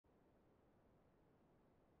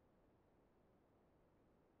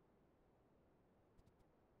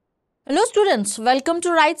Hello students, welcome to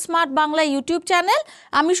right smart Bangla YouTube channel.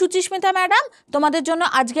 আমি Suchismita madam তোমাদের জন্য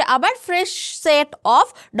আজকে আবার fresh set of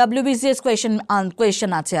WBCS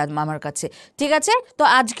question আছে আমার কাছে, ঠিক আছে? তো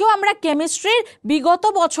আজকেও আমরা কেমিস্ট্রির বিগত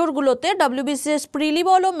বছরগুলোতে WBCS প্রিলি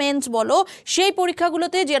বলো মেন্স বলো সেই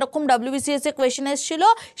পরীক্ষাগুলোতে যেরকম WBCS এ কোয়েশ্চেন এসেছিল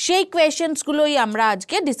সেই কোয়েশ্চেন্সগুলোই আমরা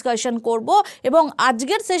আজকে ডিসকাশন করব। এবং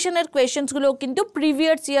আজকের সেশনের কোয়েশ্চেন্সগুলো কিন্তু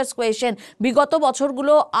প্রিভিয়াস ইয়ার্স কোয়েশ্চেন, বিগত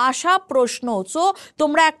বছরগুলো আসা প্রশ্ন। সো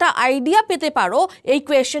তোমরা একটা আইডিয়া পেতে পারো এই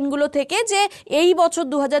কোয়েশ্চেনগুলো থেকে যে এই বছর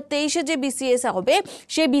 2023-এ যে বিসিএস হবে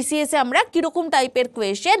সেই বিসিএসে আমরা কীরকম টাইপের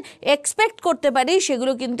কোয়েশ্চেন এক্সপেক্ট করতে পারি,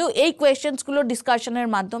 সেগুলো কিন্তু এই কোয়েশ্চেন্সগুলো ডিসকাশনের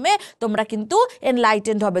মাধ্যমে তোমরা কিন্তু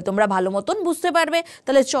এনলাইটেন্ড হবে, তোমরা ভালো মতন বুঝতে পারবে।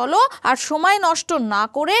 তাহলে চলো আর সময় নষ্ট না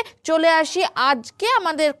করে চলে আসি আজকে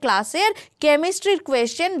আমাদের ক্লাসের কেমিস্ট্রির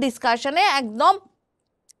কোয়েশ্চেন ডিসকাশনে। একদম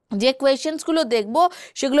যে কোয়েশ্চেন্সগুলো দেখব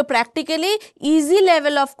সেগুলো practically easy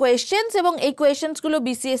level of questions এবং এই কোয়েশ্চেন্সগুলো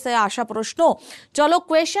বিসিএসে আসা প্রশ্ন। চলো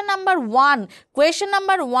কোয়েশ্চেন নাম্বার 1, কোয়েশ্চেন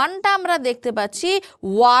নাম্বার 1টা আমরা দেখতে পাচ্ছি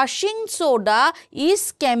washing soda is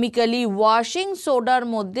chemically. Washing সোডার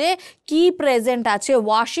মধ্যে কি প্রেজেন্ট আছে?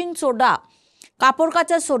 ওয়াশিং সোডা, কাপড়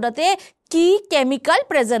কাচার সোডাতে কি কেমিক্যাল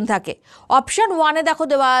প্রেজেন্ট থাকে? অপশন 1-এ দেখো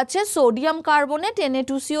দেওয়া আছে sodium carbonate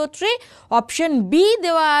Na2CO3, option B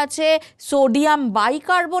দেওয়া আছে sodium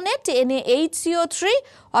bicarbonate NaHCO3,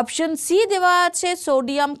 option C দেওয়া আছে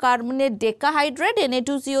সোডিয়াম কার্বনেট ডেকাহাইড্রেট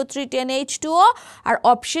Na2CO3 10H2O, আর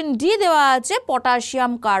অপশন ডি দেওয়া আছে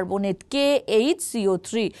পটাশিয়াম কার্বনেট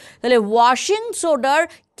KHCO3। তাহলে ওয়াশিং সোডার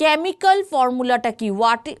কেমিক্যাল ফর্মুলাটা কি?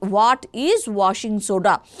 What is washing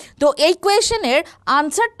soda? তো এই কোয়েশ্চেনের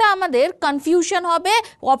আনসারটা আমাদের কনফিউশন হবে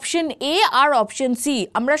option A R option C.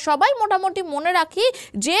 আমরা সবাই মোটামুটি মনে রাখি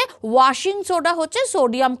যে ওয়াশিং সোডা হচ্ছে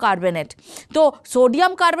সোডিয়াম কার্বনেট। তো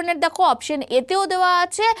সোডিয়াম কার্বনেট দেখো অপশন এতেও দেওয়া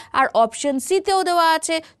আছে আর অপশন সিতেও দেওয়া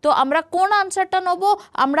আছে। তো আমরা কোন আনসারটা নেব?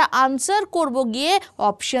 আমরা আনসার করব গিয়ে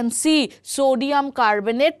option C, sodium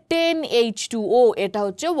carbonate 10H2O, এটা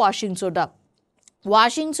হচ্ছে ওয়াশিং সোডা।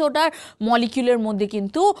 ওয়াশিং সোডার মলিকিউলের মধ্যে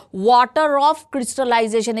কিন্তু ওয়াটার অফ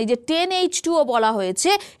ক্রিস্টালাইজেশন, এই যে 10H2O বলা হয়েছে,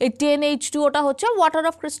 এই 10H2Oটা হচ্ছে ওয়াটার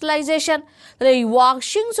অফ ক্রিস্টালাইজেশন। তাহলে এই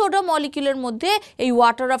ওয়াশিং সোডা মলিকিউলের মধ্যে এই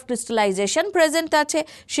ওয়াটার অফ ক্রিস্টালাইজেশন প্রেজেন্ট আছে,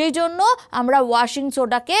 সেই জন্য আমরা ওয়াশিং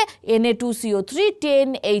সোডাকে Na2CO3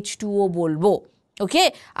 10H2O বলবো। ওকে,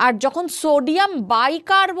 আর যখন সোডিয়াম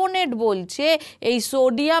বাইকার্বনেট বলছে, এই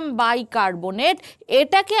সোডিয়াম বাইকার্বনেট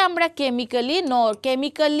এটাকে আমরা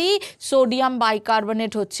কেমিক্যালি সোডিয়াম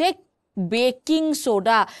বাইকার্বনেট হচ্ছে বেকিং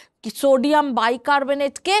সোডা। সোডিয়াম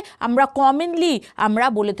বাইকার্বনেটকে আমরা কমনলি আমরা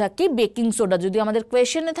বলে থাকি বেকিং সোডা। যদি আমাদের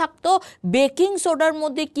কোয়েশ্চেনে থাকতো বেকিং সোডার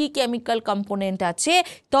মধ্যে কি কেমিক্যাল কম্পোনেন্ট আছে,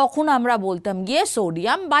 তখন আমরা বলতাম গিয়ে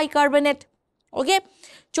সোডিয়াম বাইকার্বনেট। ওকে,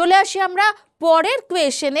 চলে আসি আমরা পরের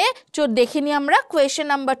কোয়েশ্চেনে। দেখে নিই আমরা কোয়েশ্চেন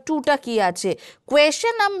নাম্বার 2টা কি আছে।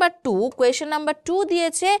 কোয়েশ্চেন নাম্বার 2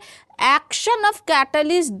 দিয়েছে action of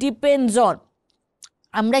catalyst depends on.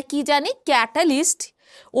 আমরা কি জানি? ক্যাটালিস্ট,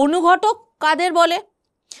 অনুঘটক কাদের বলে?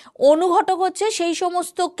 অনুঘটক হচ্ছে সেই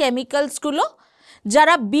সমস্ত কেমিক্যালসগুলো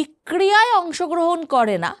যারা বিক্রিয়ায় অংশগ্রহণ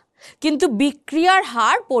করে না কিন্তু বিক্রিয়ার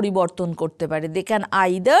হার পরিবর্তন করতে পারে। They can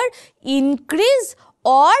either increase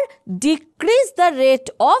or decrease the rate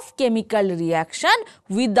of chemical reaction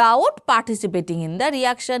without participating in the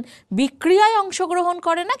reaction। বিক্রিয়ায় অংশগ্রহণ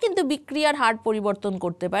করে না কিন্তু বিক্রিয়ার হার পরিবর্তন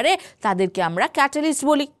করতে পারে, তাদেরকে আমরা ক্যাটালিস্ট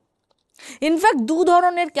বলি। ইনফ্যাক্ট দু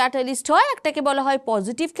ধরনের ক্যাটালিস্ট হয়, একটাকে বলা হয়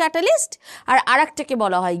পজিটিভ ক্যাটালিস্ট আর আরেকটাকে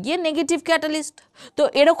বলা হয় গিয়ে নেগেটিভ ক্যাটালিস্ট। তো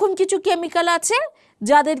এরকম কিছু কেমিক্যাল আছে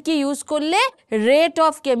যাদেরকে ইউজ করলে rate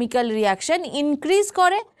of chemical reaction increase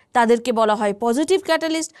করে, তাদেরকে বলা হয় পজিটিভ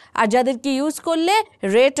ক্যাটালিস্ট। আর যাদেরকে ইউজ করলে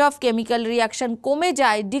রেট অফ কেমিক্যাল রিয়াকশন কমে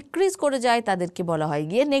যায়, ডিক্রিজ করে যায়, তাদেরকে বলা হয়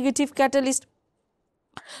গিয়ে নেগেটিভ ক্যাটালিস্ট।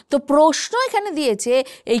 তো প্রশ্ন এখানে দিয়েছে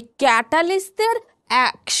এই ক্যাটালিস্টের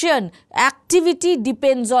অ্যাক্টিভিটি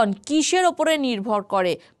ডিপেন্ডস অন, কিসের ওপরে নির্ভর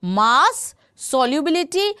করে? মাস,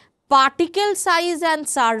 solubility, particle size and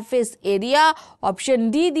surface area. Option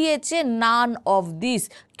D দিয়েছে none of this.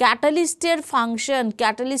 ক্যাটালিস্টের function,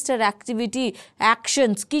 ক্যাটালিস্টের activity,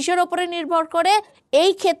 actions কিসের ওপরে নির্ভর করে?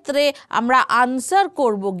 এই ক্ষেত্রে আমরা আনসার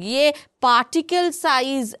করব গিয়ে particle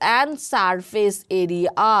size and surface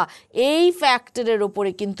area. এই ফ্যাক্টরের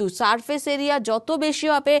ওপরে কিন্তু সারফেস এরিয়া যত বেশি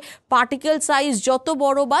হবে, পার্টিকেল সাইজ যত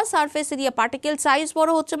বড় বা সারফেস এরিয়া, পার্টিকেল সাইজ বড়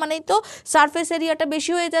হচ্ছে মানেই তো সারফেস এরিয়াটা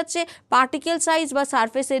বেশি হয়ে যাচ্ছে। পার্টিকেল সাইজ বা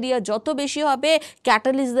সারফেস এরিয়া যত বেশি হবে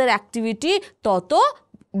ক্যাটালিস্টদের অ্যাক্টিভিটি তত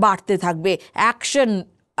বাড়তে থাকবে, অ্যাকশন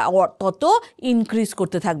তত ইনক্রিজ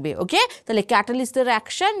করতে থাকবে। ওকে, তাহলে ক্যাটালিস্টের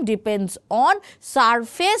action depends on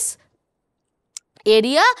surface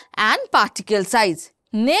area and particle size.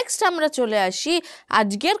 Next আমরা চলে আসি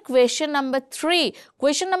আজকের কোয়েশ্চেন নাম্বার 3।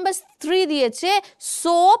 কোয়েশ্চেন নাম্বার 3 দিয়েছে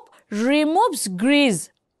soap removes grease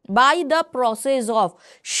by the process of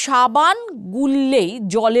সাবান গুললেই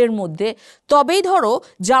জলের মধ্যে, তবেই ধরো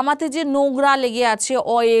জামাতে যে নোংরা লেগে আছে,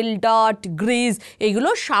 অয়েল, ডার্ট, গ্রিজ, এগুলো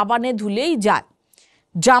সাবানে ধুলেই যায়।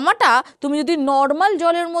 জামাটা তুমি যদি নর্মাল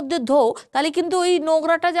জলের মধ্যে ধোও তাহলে কিন্তু ওই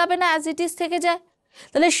নোংরাটা যাবে না, অ্যাজ ইট ইজ থেকে যায়।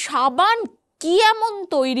 তাহলে সাবান কি এমন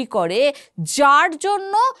তৈরি করে যার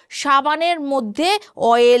জন্য সাবানের মধ্যে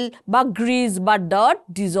অয়েল বা গ্রিজ বা ডার্ট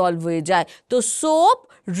ডিজলভ হয়ে যায়? তো soap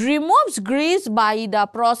removes grease by the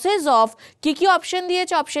process of, কি কি অপশন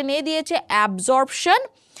দিয়েছে? অপশন এ দিয়েছে অ্যাবজর্পশন,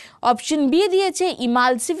 অপশন বি দিয়েছে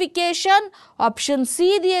ইমালসিফিকেশন, অপশন সি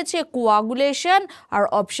দিয়েছে কোয়াগুলেশন, আর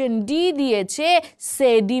অপশন ডি দিয়েছে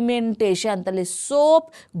সেডিমেন্টেশন। তাহলে সোপ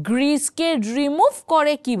গ্রিজকে রিমুভ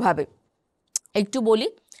করে কিভাবে একটু বলি।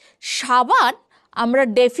 সাবান আমরা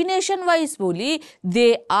ডেফিনেশন ওয়াইজ বলি দে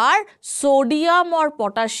আর sodium or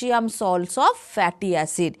potassium salts of fatty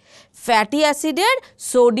acid. Fatty অ্যাসিডের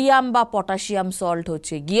সোডিয়াম বা পটাশিয়াম সল্ট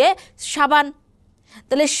হচ্ছে গিয়ে সাবান।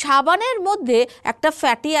 তাহলে সাবানের মধ্যে একটা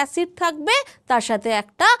ফ্যাটি অ্যাসিড থাকবে, তার সাথে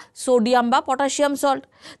একটা সোডিয়াম বা পটাশিয়াম সল্ট।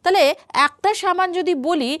 তাহলে একটা সাবান যদি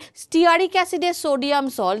বলি স্টিয়ারিক অ্যাসিডের সোডিয়াম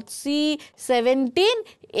সল্ট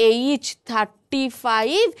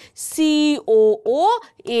C17H35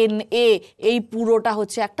 COONA, এই পুরোটা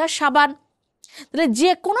হচ্ছে একটা সাবান। তাহলে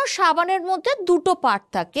যে কোনো সাবানের মধ্যে দুটো পার্ট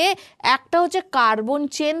থাকে, একটা হচ্ছে কার্বন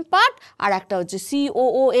চেন পার্ট আর একটা হচ্ছে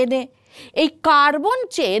COONA। এই কার্বন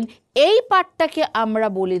চেন এই পার্টটাকে আমরা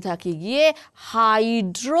বলে থাকি গিয়ে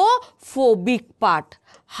হাইড্রোফোবিক পার্ট।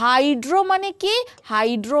 হাইড্রো মানে কি?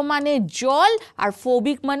 হাইড্রো মানে জল, আর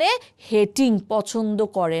ফোবিক মানে হেটিং, পছন্দ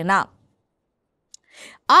করে না।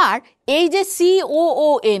 আর এই যে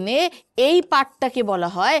COONA, এই পার্টটাকে বলা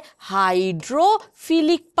হয়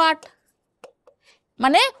হাইড্রোফিলিক পার্ট,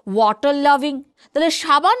 মানে ওয়াটার লাভিং। তাহলে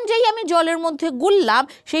সাবান যেই আমি জলের মধ্যে গুললাম,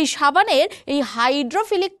 সেই সাবানের এই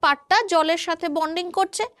হাইড্রোফিলিক পার্টটা জলের সাথে বন্ডিং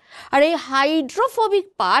করছে। আর এই হাইড্রোফোবিক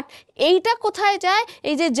পার্ট এইটা কোথায় যায়?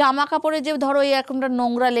 এই যে জামা কাপড়ে যে ধরো এই এরকমটা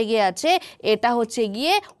নোংরা লেগে আছে, এটা হচ্ছে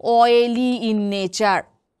গিয়ে অয়েলি ইন নেচার।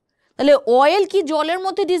 তাহলে অয়েল কি জলের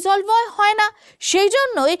মধ্যে ডিজলভ হয় না? সেই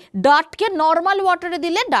জন্যই ডার্টকে নর্মাল ওয়াটারে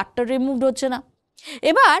দিলে ডার্টটা রিমুভড হচ্ছে না।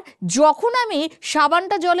 এবার যখন আমি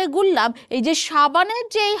সাবানটা জলে গুললাম, এই যে সাবানের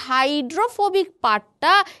যে হাইড্রোফোবিক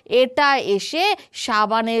পার্টটা, এটা এসে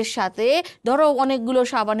সাবানের সাথে ধরো অনেকগুলো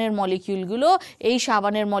সাবানের মলিকিউলগুলো, এই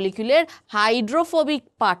সাবানের মলিকিউলের হাইড্রোফোবিক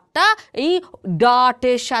পার্টটা এই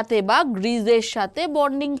ডার্টের সাথে বা গ্রিজের সাথে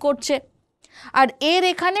বন্ডিং করছে। আর এর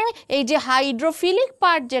এখানে এই যে হাইড্রোফিলিক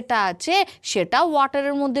পার্ট যেটা আছে সেটা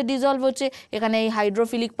ওয়াটারের মধ্যে ডিজলভ হচ্ছে। এখানে এই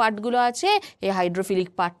হাইড্রোফিলিক পার্টগুলো আছে, এই হাইড্রোফিলিক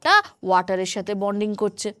পার্টটা ওয়াটারের সাথে বন্ডিং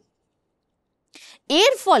করছে।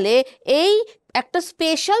 এর ফলে এই একটা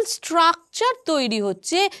স্পেশাল স্ট্রাকচার তৈরি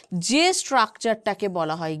হচ্ছে, যে স্ট্রাকচারটাকে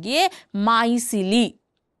বলা হয় গিয়ে মাইসিলি।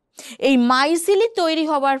 এই মাইসিলি তৈরি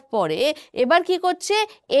হবার পরে এবার কি করছে,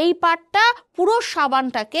 এই পার্টটা পুরো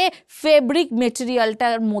সাবানটাকে ফেব্রিক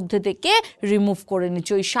মেটেরিয়ালটার মধ্যে থেকে রিমুভ করে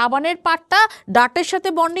নিচ্ছে। ওই সাবানের পার্টটা ডার্টের সাথে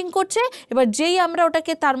বন্ডিং করছে, এবার যেই আমরা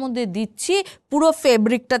ওটাকে তার মধ্যে দিচ্ছি, পুরো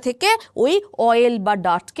ফেব্রিকটা থেকে ওই অয়েল বা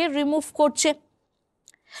ডার্টকে রিমুভ করছে।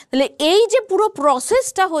 তাহলে এই যে পুরো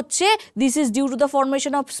প্রসেসটা হচ্ছে, this is due to the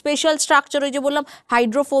formation of special structure. ওই যে বললাম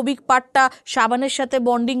হাইড্রোফোবিক পার্টটা সাবানের সাথে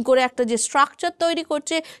বন্ডিং করে একটা যে স্ট্রাকচার তৈরি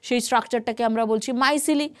করছে, সেই স্ট্রাকচারটাকে আমরা বলছি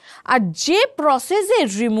মাইসিলি। আর যে প্রসেসে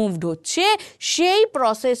রিমুভড হচ্ছে সেই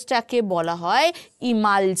প্রসেসটাকে বলা হয়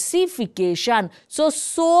ইমালসিফিকেশন। সো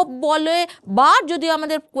সোপ বলে, বা যদি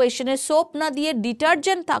আমাদের কোয়েশনে সোপ না দিয়ে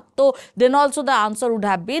ডিটারজেন্ট থাকতো, দেন also the answer would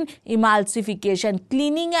have been emulsification.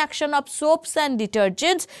 Cleaning action of soups and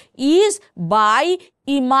ডিটারজেন্টস is by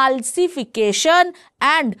emulsification,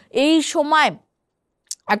 and এই সময়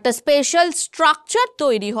একটা স্পেশাল স্ট্রাকচার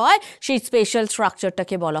তৈরি হয়, সেই স্পেশাল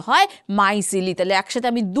স্ট্রাকচারটাকে বলা হয় মাইসিলি। তাহলে একসাথে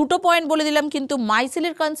আমি দুটো পয়েন্ট বলে দিলাম, কিন্তু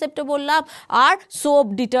মাইসিলির কনসেপ্টে বললাম, আর soap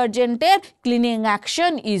ডিটারজেন্টের cleaning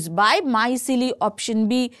action is by মাইসিলি, option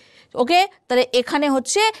B. ওকে, তাহলে এখানে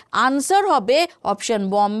হচ্ছে আনসার হবে option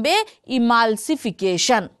Bombay,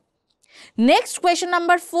 emulsification. Next, question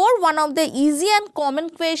number 4, one of the easy and common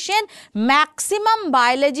question. Maximum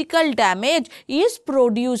biological damage is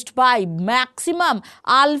produced by maximum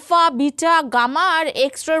alpha, beta, gamma আর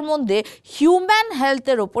এক্সট্রার মধ্যে human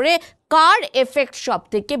হেলথের ওপরে কার effect সব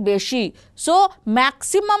থেকে বেশি? সো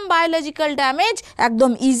ম্যাক্সিমাম বায়োলজিক্যাল ড্যামেজ,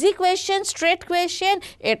 একদম ইজি কোয়েশ্চেন, স্ট্রেট কোয়েশ্চেন,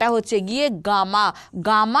 এটা হচ্ছে গিয়ে গামা।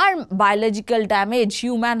 গামার বায়োলজিক্যাল ড্যামেজ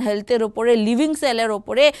হিউম্যান হেলথের ওপরে, লিভিং সেলের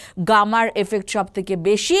ওপরে গামার এফেক্ট সব থেকে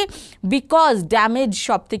বেশি, বিকজ ড্যামেজ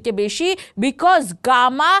সব থেকে বেশি, because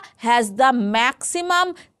gamma has the maximum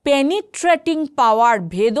penetrating পাওয়ার,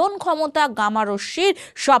 ভেদন ক্ষমতা গামা রশ্মির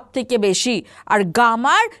সব থেকে বেশি, আর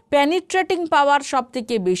গামার পেনিট্রেটিং পাওয়ার সব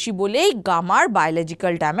থেকে বেশি বলেই গামার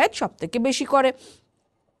বায়োলজিক্যাল ড্যামেজ সব থেকে বেশি করে।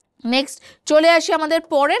 নেক্সট চলে আসি আমাদের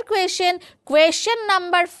পরের কোয়েশ্চেন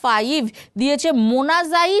নাম্বার 5 দিয়েছে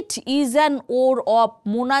monazite is an or of.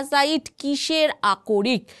 Monazite কিসের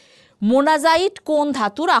আকরিক? মোনাজাইট কোন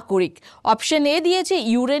ধাতুর আকরিক? অপশন এ দিয়েছে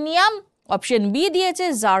ইউরেনিয়াম, অপশন বি দিয়েছে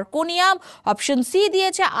জার্কোনিয়াম, অপশন সি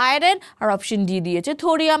দিয়েছে আয়রন, আর অপশন ডি দিয়েছে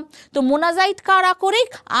থোরিয়াম। তো মোনাজাইট কার আকরিক?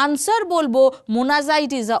 আনসার বলবো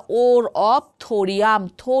monazite is a or of thorium.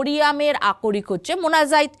 থোরিয়ামের আকরিক হচ্ছে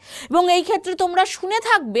মোনাজাইট। এবং এই ক্ষেত্রে তোমরা শুনে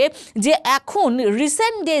থাকবে যে এখন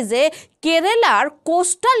রিসেন্ট ডেজে কেরালার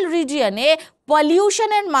কোস্টাল রিজিয়নে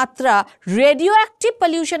পলিউশনের মাত্রা, রেডিও অ্যাক্টিভ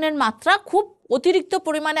পলিউশনের মাত্রা খুব অতিরিক্ত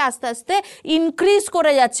পরিমাণে আস্তে আস্তে ইনক্রিজ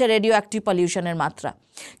করে যাচ্ছে। রেডিও অ্যাক্টিভ পলিউশনের মাত্রা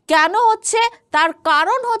কেন হচ্ছে? তার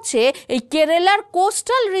কারণ হচ্ছে এই কেরালার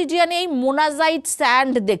কোস্টাল রিজিয়নে এই মোনাজাইট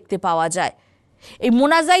স্যান্ড দেখতে পাওয়া যায়। এই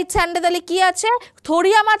মোনাজাইট স্যান্ডে তাহলে কি আছে?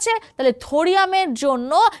 থোরিয়াম আছে। তাহলে থোরিয়ামের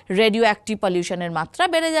জন্য রেডিও অ্যাক্টিভ পলিউশনের মাত্রা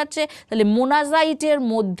বেড়ে যাচ্ছে। তাহলে মোনাজাইটের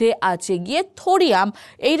মধ্যে আছে গিয়ে থোরিয়াম।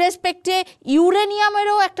 এই রেসপেক্টে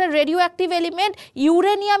ইউরেনিয়ামেরও একটা রেডিও অ্যাক্টিভ এলিমেন্ট,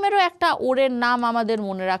 ইউরেনিয়ামেরও একটা ওরের নাম আমাদের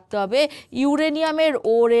মনে রাখতে হবে। ইউরেনিয়ামের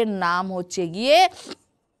ওরের নাম হচ্ছে গিয়ে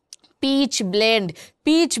পিচ ব্লেন্ড।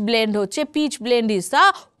 পিচ ব্লেন্ড হচ্ছে, pitch blend is the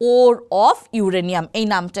or of uranium. এই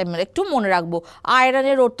নামটা আমরা একটু মনে রাখবো।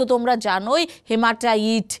 আয়রনের ওর তো তোমরা জানোই,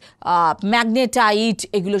 হেমাটাইট, ম্যাগনেটাইট,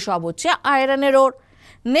 এগুলো সব হচ্ছে আয়রনের ওর।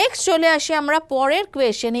 নেক্সট চলে আসি আমরা পরের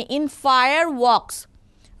কোয়েশ্চেনে। ইন ফায়ার ওয়ার্কস,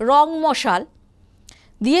 রং মশাল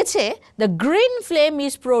দিয়েছে the green flame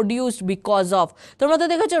is produced because of. তোমরা তো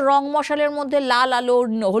দেখেছো রং মশালের মধ্যে লাল আলো,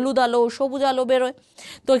 হলুদ আলো, সবুজ আলো বেরোয়।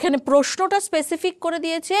 তো এখানে প্রশ্নটা স্পেসিফিক করে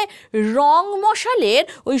দিয়েছে রং মশালের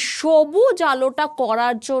ওই সবুজ আলোটা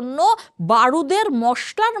করার জন্য বারুদের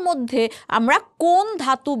মশলার মধ্যে আমরা কোন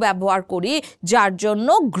ধাতু ব্যবহার করি যার জন্য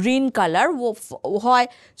গ্রিন কালার হয়?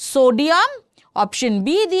 সোডিয়াম, অপশন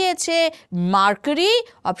বি দিয়েছে মার্কারি,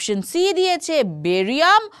 অপশন সি দিয়েছে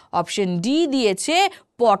বেরিয়াম, অপশন ডি দিয়েছে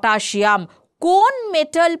পটাশিয়াম। কোন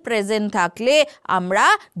মেটাল প্রেজেন্ট থাকলে আমরা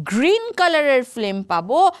গ্রিন কালারের ফ্লেম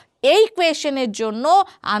পাবো? এই কোয়েশ্চেনের জন্য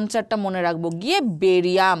আনসারটা মনে রাখবো গিয়ে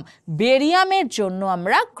বেরিয়াম। বেরিয়ামের জন্য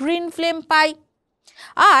আমরা গ্রিন ফ্লেম পাই।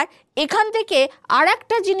 আর এখান থেকে আর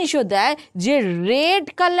একটা জিনিসও দেয় যে রেড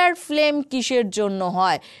কালার ফ্লেম কিসের জন্য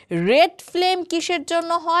হয়? রেড ফ্লেম কিসের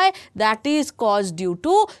জন্য হয়? That is cause due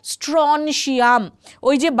to strontium.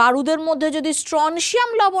 ওই যে বারুদের মধ্যে যদি স্ট্রনশিয়াম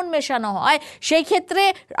লবণ মেশানো হয় সেই ক্ষেত্রে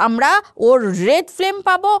আমরা ওর রেড ফ্লেম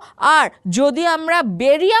পাবো, আর যদি আমরা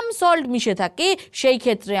বেরিয়াম সল্ট মিশে থাকি সেই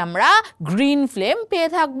ক্ষেত্রে আমরা গ্রিন ফ্লেম পেয়ে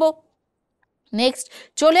থাকবো। নেক্সট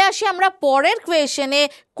চলে আসি আমরা পরের কোয়েশ্চেনে।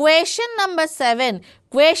 Question number 7।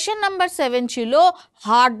 কোয়েশ্চেন নাম্বার 7 ছিল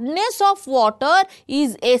hardness of water is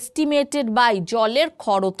estimated by. জলের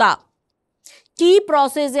খরতা কি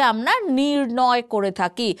প্রসেসে আমরা নির্ণয় করে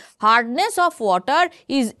থাকি? Hardness of water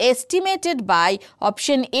is estimated by,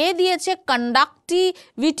 option A দিয়েছে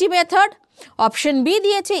কন্ডাক্টিভিটি মেথড, অপশন বি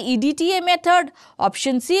দিয়েছে ইডিটিএ মেথড,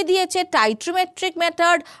 অপশন সি দিয়েছে টাইট্রোমেট্রিক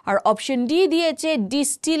মেথড, আর অপশন ডি দিয়েছে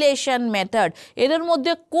ডিস্টিলেশন মেথড। এদের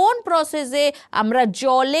মধ্যে কোন প্রসেসে আমরা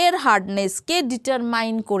জলের হার্ডনেসকে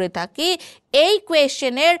ডিটারমাইন করে থাকি? এই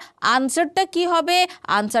কোয়েশ্চেনের আনসারটা কি হবে?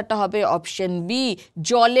 আনসারটা হবে অপশন বি,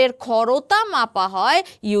 জলের খরতা মাপা হয়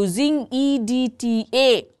using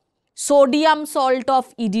EDTA. Sodium salt of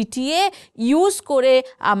EDTA use করে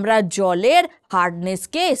আমরা জলের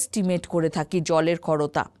হার্ডনেসকে এস্টিমেট করে থাকি, জলের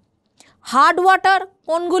খরতা। হার্ড ওয়াটার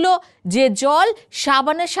কোনগুলো? যে জল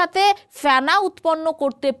সাবানের সাথে ফেনা উৎপন্ন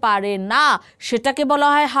করতে পারে না সেটাকে বলা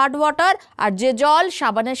হয় হার্ড ওয়াটার, আর যে জল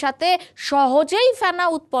সাবানের সাথে সহজেই ফেনা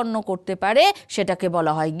উৎপন্ন করতে পারে সেটাকে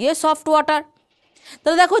বলা হয় গিয়ে সফট ওয়াটার।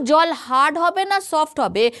 তাহলে দেখো জল হার্ড হবে না সফট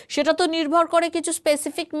হবে সেটা তো নির্ভর করে কিছু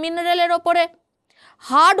স্পেসিফিক মিনারেলের ওপরে।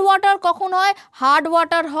 হার্ড ওয়াটার কখন হয়? হার্ড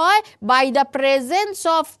ওয়াটার হয় by the presence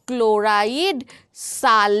of chloride,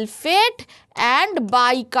 sulphate and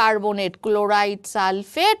bicarbonate. Chloride,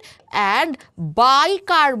 sulphate and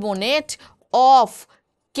bicarbonate of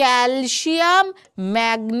calcium,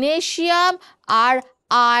 magnesium R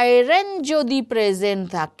iron যদি প্রেজেন্ট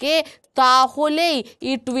থাকে তাহলেই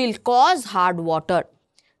it will cause hard water.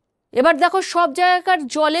 এবার দেখো সব জায়গাকার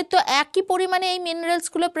জলে তো একই পরিমাণে এই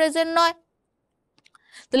মিনারেলসগুলো প্রেজেন্ট নয়।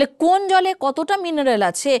 তাহলে কোন জলে কতটা মিনারেল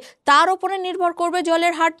আছে তার উপরে নির্ভর করবে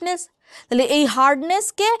জলের হার্ডনেস। তাহলে এই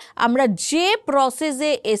হার্ডনেসকে আমরা যে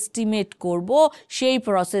প্রসেসে এস্টিমেট করব সেই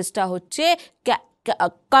প্রসেসটা হচ্ছে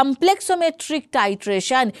কমপ্লেক্সোমেট্রিক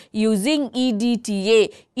টাইট্রেশন ইউজিং ইডিটিএ,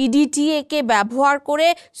 ইডিটিএ কে ব্যবহার করে,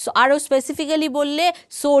 আরও স্পেসিফিক্যালি বললে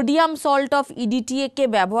সোডিয়াম সল্ট অফ ইডিটিএ কে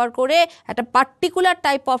ব্যবহার করে একটা পার্টিকুলার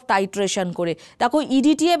টাইপ অফ টাইট্রেশন করে। দেখো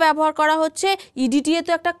ইডিটিএ ব্যবহার করা হচ্ছে, ইডিটিএ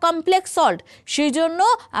তো একটা কমপ্লেক্স সল্ট, সেই জন্য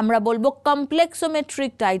আমরা বলবো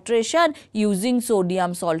কমপ্লেক্সোমেট্রিক titration using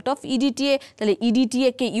sodium salt of EDTA. তাহলে ইডিটিএ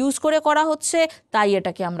কে ইউজ করে করা হচ্ছে, তাই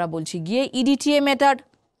এটাকে আমরা বলছি গিয়ে ইডিটিএ মেথড।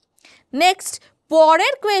 নেক্সট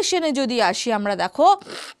পরের কোয়েশ্চেনে যদি আসি আমরা, দেখো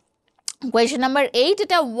question number 8,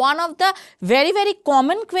 এটা one of the very very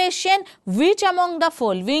common question, which among the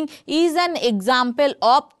following is an example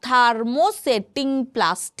of thermosetting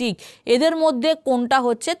plastic? এদের মধ্যে কোনটা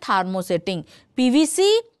হচ্ছে thermosetting?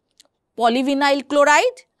 PVC, polyvinyl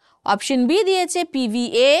chloride, option B দিয়েছে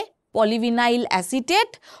PVA, polyvinyl acetate,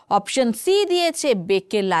 option C দিয়েছে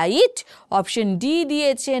বেকেলাইট, অপশন ডি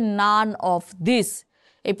দিয়েছে none of this.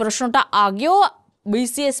 এই প্রশ্নটা আগেও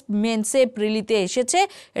বিসিএস মেন্সে প্রিলিতে এসেছে,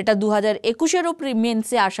 এটা 2021-এরও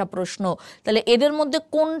মেন্সে আসা প্রশ্ন। তাহলে এদের মধ্যে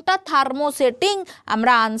কোনটা থার্মোসেটিং?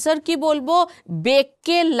 আমরা আনসার কি বলবো?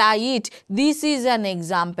 Bakelite. This is an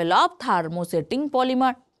example of thermosetting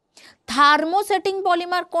polymer. Thermosetting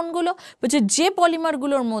polymer কোনগুলো? বলছে যে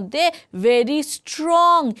পলিমারগুলোর মধ্যে very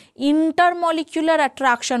strong intermolecular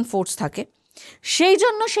attraction force থাকে, সেই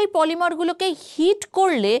জন্য সেই পলিমারগুলোকে হিট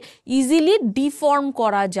করলে ইজিলি ডিফর্ম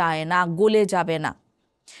করা যায় না, গলে যাবে না।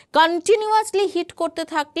 কন্টিনিউয়াসলি হিট করতে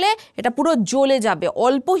থাকলে এটা পুরো জ্বলে যাবে,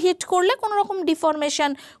 অল্প হিট করলে কোনো রকম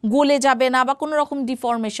ডিফর্মেশন, গলে যাবে না বা কোনো রকম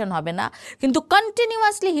ডিফর্মেশন হবে না, কিন্তু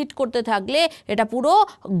কন্টিনিউয়াসলি হিট করতে থাকলে এটা পুরো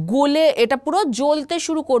গলে, এটা পুরো জ্বলতে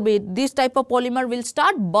শুরু করবে। This type of polymer will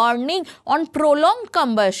start burning on prolonged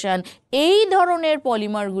combustion. এই ধরনের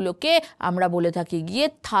পলিমারগুলোকে আমরা বলে থাকি গিয়ে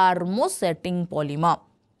থার্মোসেটিং পলিমার।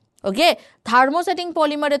 ওকে, থার্মোসেটিং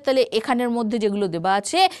পলিমারের তাহলে এখানের মধ্যে যেগুলো দেওয়া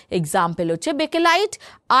আছে এক্সাম্পল হচ্ছে বেকেলাইট।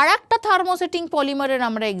 আর একটা থার্মোসেটিং পলিমারের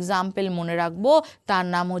আমরা এক্সাম্পল মনে রাখবো, তার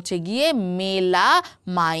নাম হচ্ছে গিয়ে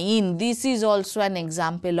melamine. This is also an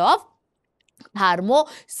example of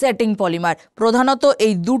thermosetting polymer. প্রধানত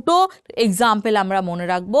এই দুটো এক্সাম্পল আমরা মনে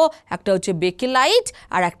রাখবো, একটা হচ্ছে বেকেলাইট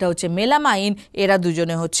আর একটা হচ্ছে মেলামাইন, এরা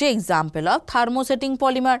দুজনে হচ্ছে example of thermosetting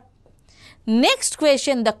polymer. Next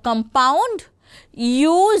question, the compound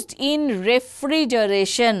used in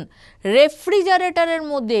refrigeration, রেফ্রিজারেটরের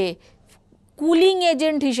মধ্যে কুলিং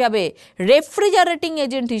এজেন্ট হিসাবে, রেফ্রিজারেটিং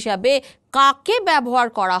এজেন্ট হিসাবে কাকে ব্যবহার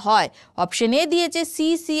করা হয়? অপশন এ দিয়েছে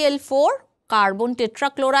CCl4 carbon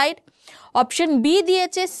tetrachloride, option B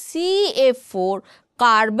দিয়েছে CF4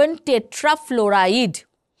 কার্বন টেট্রাফ্লোরাইড,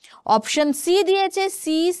 অপশন সি দিয়েছে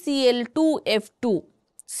CCl2F2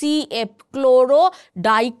 CF chloro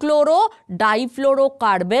dichloro ডাইফ্লোরো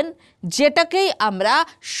carbon, যেটাকেই আমরা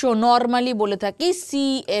নর্মালি বলে থাকি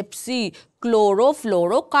CFC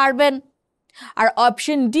ক্লোরোফ্লোরো কার্বন। আর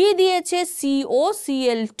অপশন ডি দিয়েছে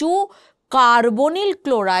COCl2 কার্বনিল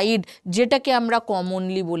ক্লোরাইড, যেটাকে আমরা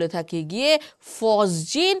কমনলি বলে থাকি গিয়ে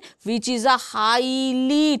phosgene, which is a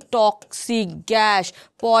highly toxic gas,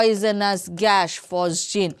 poisonous gas,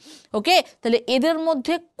 phosgene. ওকে, তাহলে এদের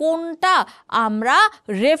মধ্যে কোনটা আমরা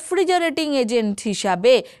রেফ্রিজারেটিং এজেন্ট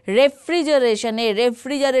হিসাবে,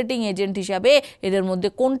 রেফ্রিজারেটিং এজেন্ট হিসাবে এদের মধ্যে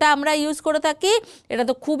কোনটা আমরা ইউজ করে থাকি? এটা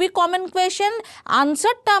তো খুবই কমন কোয়েশ্চেন।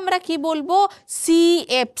 আনসারটা আমরা কি বলবো?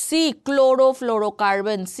 CFC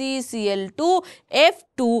ক্লোরোফ্লোরোকার্বন,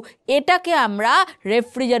 CCl2F2, এটাকে আমরা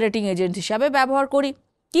রেফ্রিজারেটিং এজেন্ট হিসাবে ব্যবহার করি।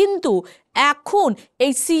 কিন্তু এখন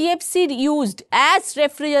এই CFC used as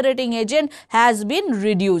refrigerating agent has been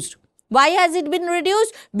reduced. Why has it been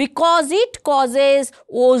reduced? Because it causes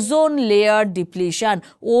ozone layer depletion.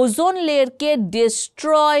 Ozone লেয়ারকে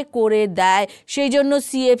destroy করে দেয়, সেই জন্য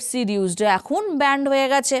CFC used এখন ব্যান্ড হয়ে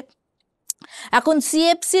গেছে। এখন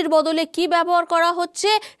CFCর বদলে কি ব্যবহার করা হচ্ছে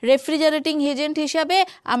রেফ্রিজারেটিং এজেন্ট হিসাবে?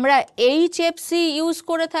 আমরা HFC ইউজ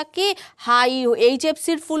করে থাকি।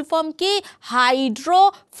 HFCর ফুল ফর্ম কি?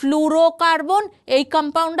 হাইড্রোফ্লুরোকার্বন, এই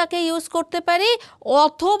কম্পাউন্ডটাকে ইউজ করতে পারি,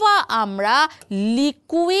 অথবা আমরা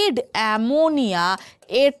লিকুইড অ্যামোনিয়া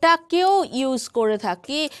এটাকেও ইউজ করে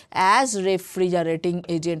থাকি as refrigerating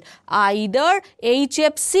agent. Either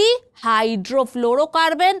HFC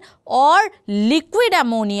hydrofluorocarbon or liquid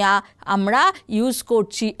ammonia আমরা ইউজ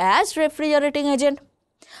করছি অ্যাজ রেফ্রিজারেটিং এজেন্ট।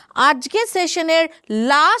 আজকে সেশনের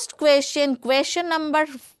last question number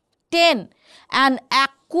 10, an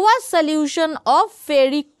aqueous solution of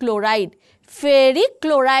ferric chloride, ferric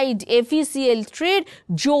chloride FeCl3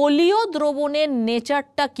 জলীয় দ্রবণের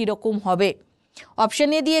নেচারটা কীরকম হবে? অপশন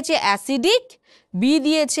এ দিয়েছে অ্যাসিডিক, বি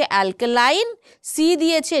দিয়েছে অ্যালকালাইন, সি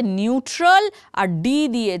দিয়েছে নিউট্রাল, আর ডি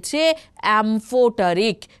দিয়েছে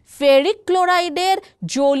অ্যামফোটারিক। ফেরিক ক্লোরাইডের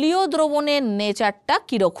জলীয় দ্রবণের নেচারটা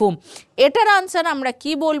কীরকম? এটার আনসার আমরা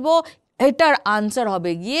কি বলবো? এটার আনসার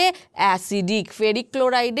হবে গিয়ে অ্যাসিডিক। ফেরিক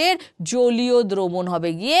ক্লোরাইডের জলীয় দ্রবণ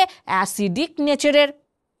হবে গিয়ে অ্যাসিডিক নেচারের।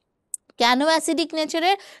 কেন অ্যাসিডিক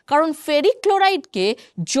নেচারের? কারণ ফেরিক ক্লোরাইডকে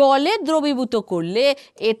জলে দ্রবীভূত করলে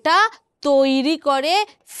এটা তৈরি করে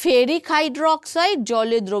ফেরিক হাইড্রোক্সাইড,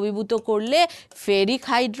 জলে দ্রবীভূত করলে ফেরিক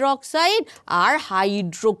হাইড্রোক্সাইড আর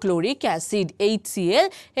হাইড্রোক্লোরিক অ্যাসিড HCl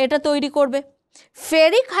এটা তৈরি করবে।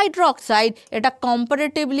 ফেরিক হাইড্রোক্সাইড এটা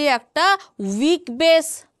কম্পারেটিভলি একটা উইক বেস,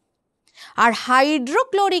 আর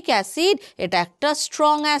হাইড্রোক্লোরিক অ্যাসিড এটা একটা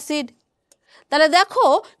স্ট্রং অ্যাসিড। তাহলে দেখো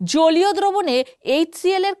জলীয় দ্রবণে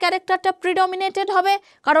HCl এর ক্যারেক্টারটা প্রিডমিনেটেড হবে,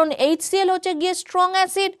 কারণ HCl হচ্ছে গিয়ে স্ট্রং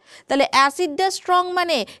অ্যাসিড। তাহলে অ্যাসিডটা স্ট্রং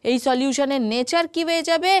মানে এই সলিউশনের নেচার কি হয়ে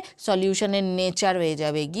যাবে? সলিউশনের নেচার হয়ে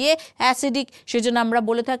যাবে গিয়ে অ্যাসিডিক। সেজন্য আমরা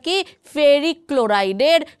বলে থাকি ফেরিক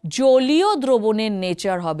ক্লোরাইডের জলীয় দ্রবণের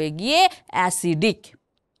নেচার হবে গিয়ে অ্যাসিডিক।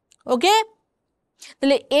 ওকে,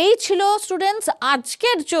 তাহলে এই ছিল স্টুডেন্টস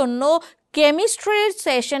আজকের জন্য কেমিস্ট্রির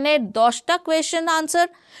সেশনের 10টা কোয়েশ্চেন আনসার।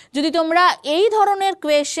 যদি তোমরা এই ধরনের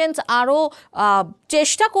কোয়েশ্চেন্স আরও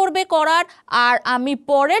চেষ্টা করবে করার, আর আমি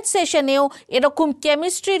পরের সেশনেও এরকম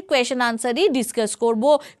কেমিস্ট্রির কোয়েশ্চেন আনসারই ডিসকাস করব,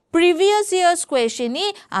 প্রিভিয়াস ইয়ার্স কোয়েশ্চেনই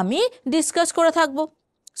আমি ডিসকাস করে থাকবো।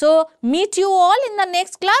 So meet you all in the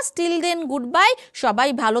next class. Till then good bye, সবাই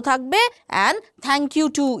ভালো থাকবে and thank you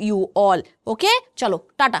to you all. ওকে, চলো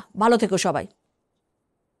টাটা, ভালো থেকো সবাই।